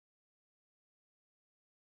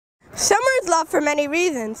Summer is loved for many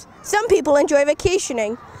reasons. Some people enjoy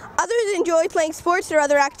vacationing. Others enjoy playing sports or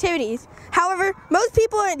other activities. However, most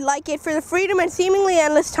people like it for the freedom and seemingly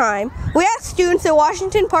endless time. We asked students at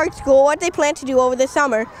Washington Park School what they plan to do over the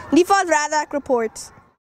summer. Nifaz Razzak reports.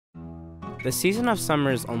 The season of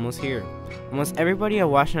summer is almost here. Almost everybody at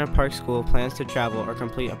Washington Park School plans to travel or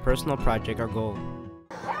complete a personal project or goal.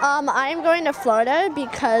 I'm going to Florida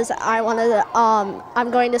because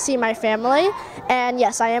I'm going to see my family, and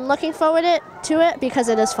yes, I am looking forward to it because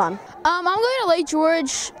it is fun. I'm going to Lake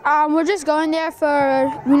George. We're just going there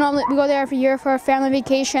we go there every year for a family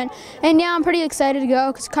vacation, and yeah, I'm pretty excited to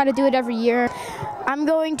go because kind of do it every year. I'm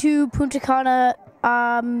going to Punta Cana.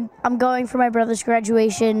 I'm going for my brother's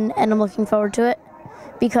graduation, and I'm looking forward to it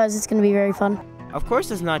because it's going to be very fun. Of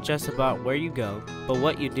course, it's not just about where you go, but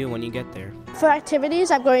what you do when you get there. For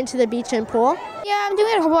activities, I'm going to the beach and pool. Yeah, I'm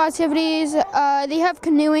doing a couple activities. They have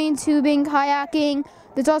canoeing, tubing, kayaking.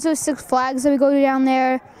 There's also Six Flags that we go to down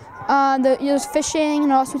there. There's fishing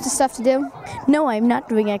and all sorts of stuff to do. No, I'm not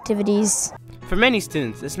doing activities. For many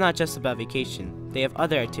students, it's not just about vacation. They have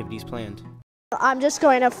other activities planned. I'm just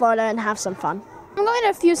going to Florida and have some fun. I'm going to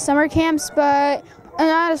a few summer camps, but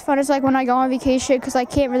not as fun as like when I go on vacation because I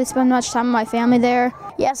can't really spend much time with my family there.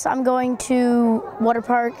 Yes, I'm going to water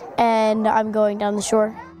park and I'm going down the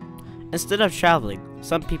shore. Instead of traveling,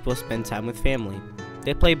 some people spend time with family.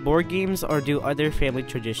 They play board games or do other family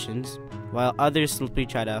traditions, while others simply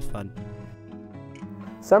try to have fun.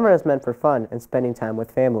 Summer is meant for fun and spending time with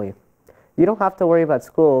family. You don't have to worry about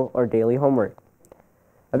school or daily homework.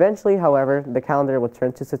 Eventually, however, the calendar will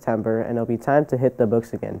turn to September and it'll be time to hit the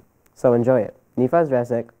books again. So enjoy it. Nifaz,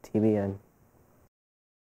 Razzak, TBN.